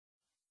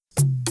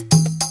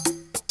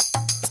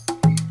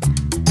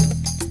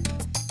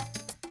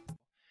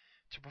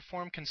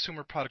perform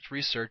consumer product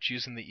research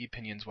using the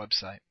ePinions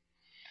website.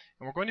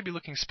 And we're going to be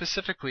looking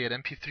specifically at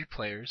MP3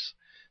 players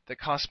that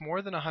cost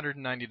more than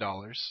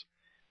 $190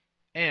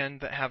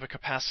 and that have a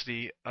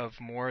capacity of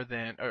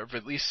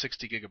at least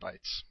 60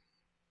 gigabytes.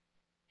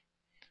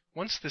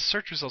 Once the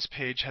search results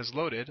page has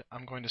loaded,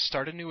 I'm going to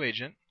start a new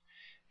agent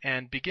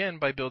and begin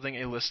by building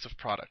a list of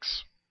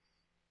products.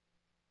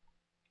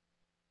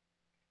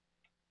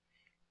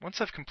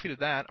 Once I've completed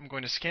that, I'm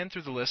going to scan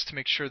through the list to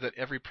make sure that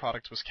every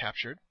product was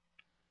captured.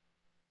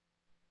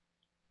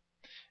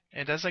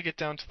 And as I get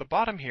down to the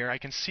bottom here, I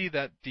can see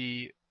that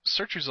the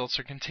search results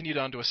are continued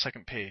onto a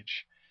second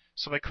page.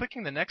 So by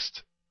clicking the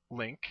next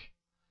link,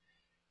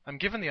 I'm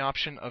given the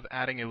option of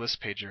adding a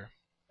list pager.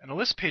 And a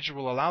list pager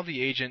will allow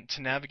the agent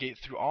to navigate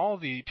through all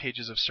the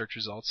pages of search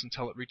results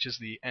until it reaches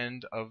the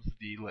end of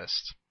the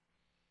list.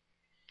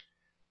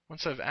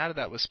 Once I've added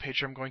that list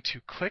pager, I'm going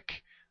to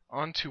click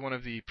onto one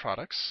of the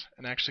products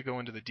and actually go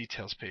into the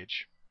details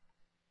page.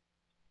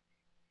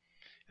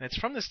 And it's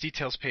from this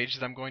details page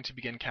that I'm going to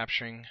begin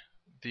capturing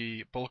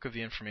the bulk of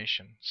the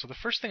information. So the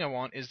first thing I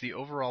want is the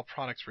overall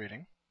product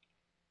rating.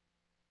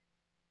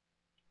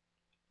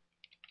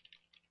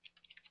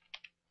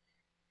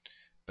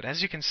 But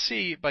as you can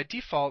see, by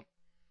default,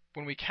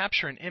 when we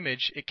capture an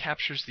image, it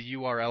captures the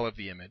URL of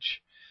the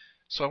image.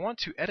 So I want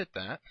to edit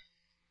that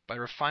by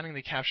refining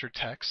the captured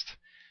text.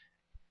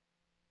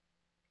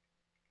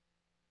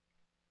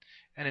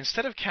 And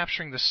instead of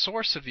capturing the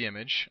source of the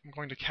image, I'm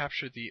going to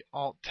capture the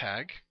alt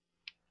tag.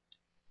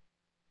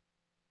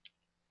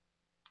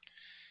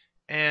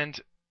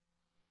 And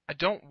I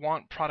don't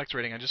want product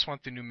rating, I just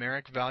want the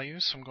numeric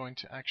value, so I'm going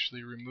to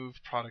actually remove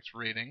product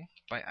rating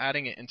by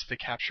adding it into the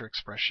capture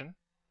expression.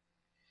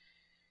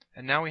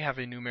 And now we have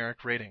a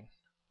numeric rating.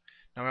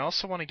 Now I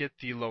also want to get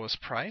the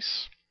lowest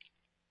price,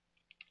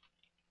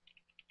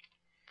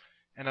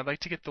 and I'd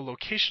like to get the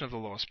location of the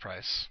lowest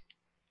price.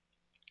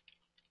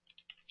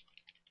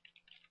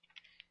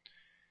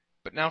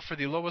 But now for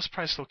the lowest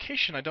price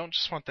location, I don't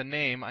just want the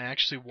name, I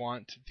actually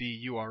want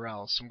the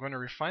URL. So I'm going to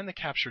refine the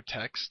captured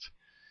text,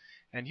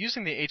 and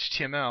using the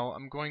HTML,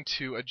 I'm going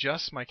to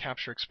adjust my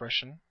capture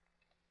expression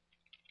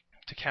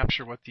to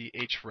capture what the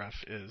href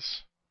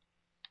is,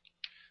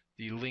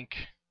 the link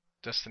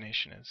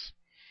destination is.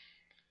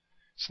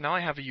 So now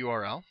I have a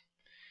URL.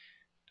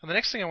 Now the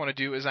next thing I want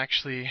to do is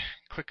actually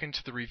click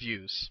into the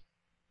reviews.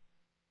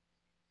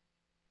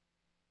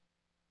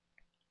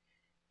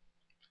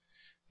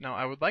 Now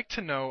I would like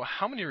to know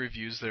how many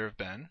reviews there have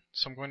been,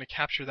 so I'm going to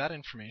capture that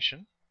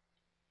information.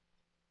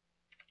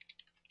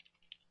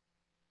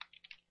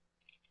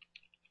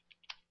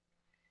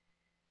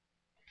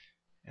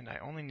 And I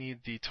only need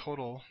the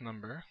total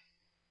number.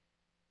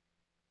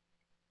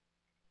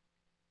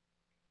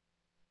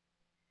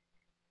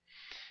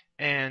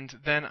 And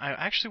then I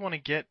actually want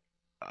to get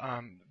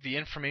the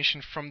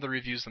information from the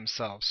reviews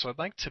themselves. So I'd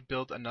like to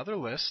build another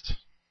list.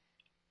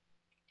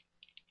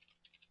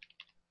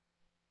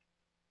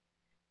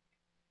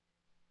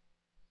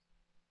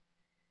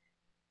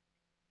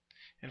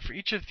 And for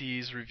each of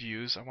these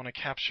reviews, I want to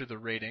capture the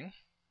rating.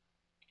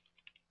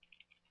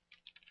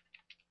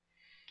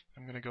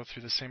 I'm going to go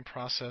through the same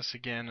process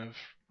again of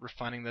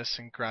refining this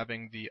and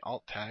grabbing the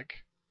alt tag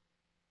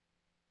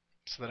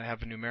so that I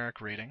have a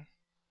numeric rating.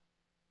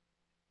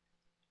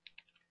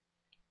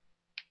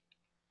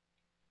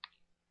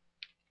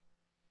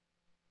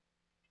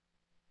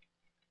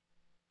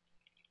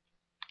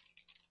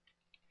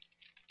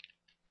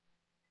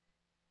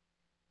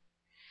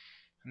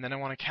 And then I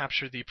want to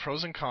capture the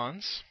pros and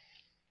cons.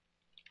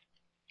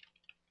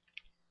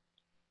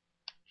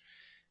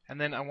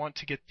 And then I want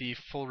to get the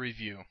full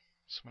review.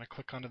 So I'm going to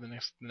click onto the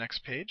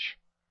next page.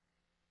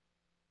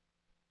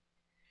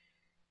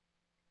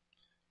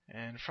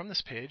 And from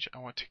this page, I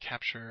want to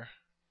capture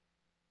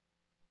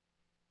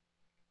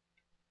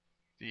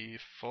the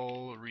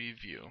full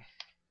review.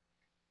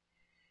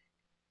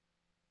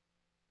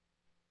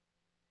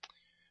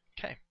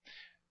 Okay,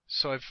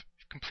 so I've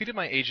completed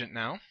my agent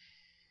now.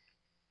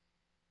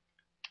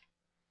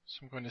 So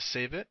I'm going to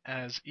save it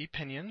as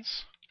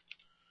ePinions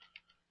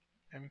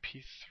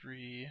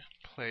MP3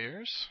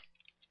 players.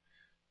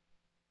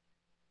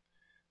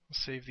 I'll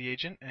save the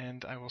agent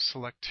and I will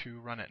select to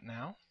run it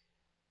now.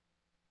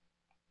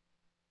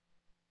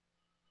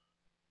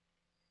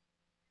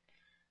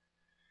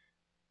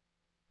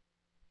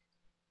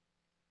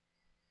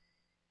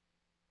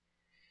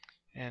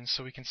 And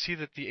so we can see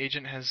that the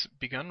agent has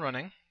begun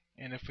running,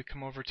 and if we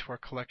come over to our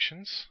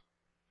collections,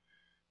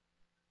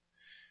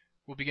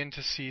 we'll begin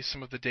to see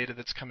some of the data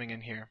that's coming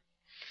in here.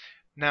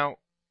 Now,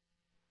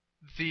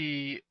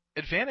 the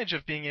advantage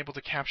of being able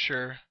to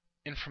capture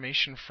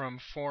information from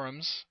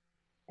forums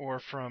or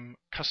from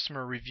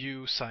customer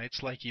review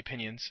sites like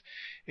ePinions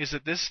is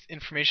that this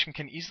information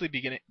can easily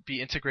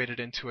be integrated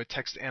into a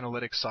text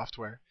analytics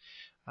software.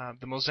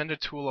 The Mozenda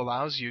tool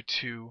allows you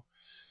to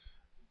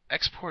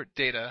export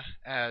data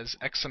as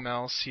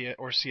XML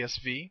or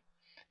CSV,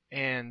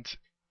 and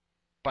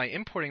by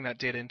importing that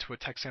data into a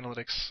text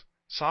analytics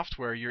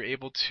software, you're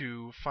able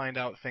to find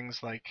out things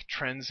like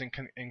trends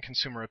in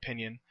consumer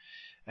opinion,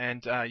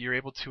 and you're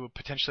able to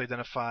potentially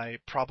identify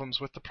problems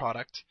with the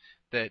product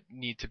that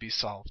need to be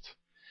solved.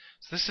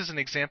 So this is an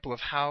example of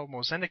how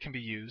Mozenda can be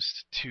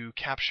used to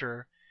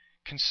capture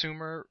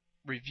consumer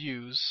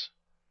reviews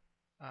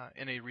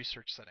in a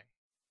research setting.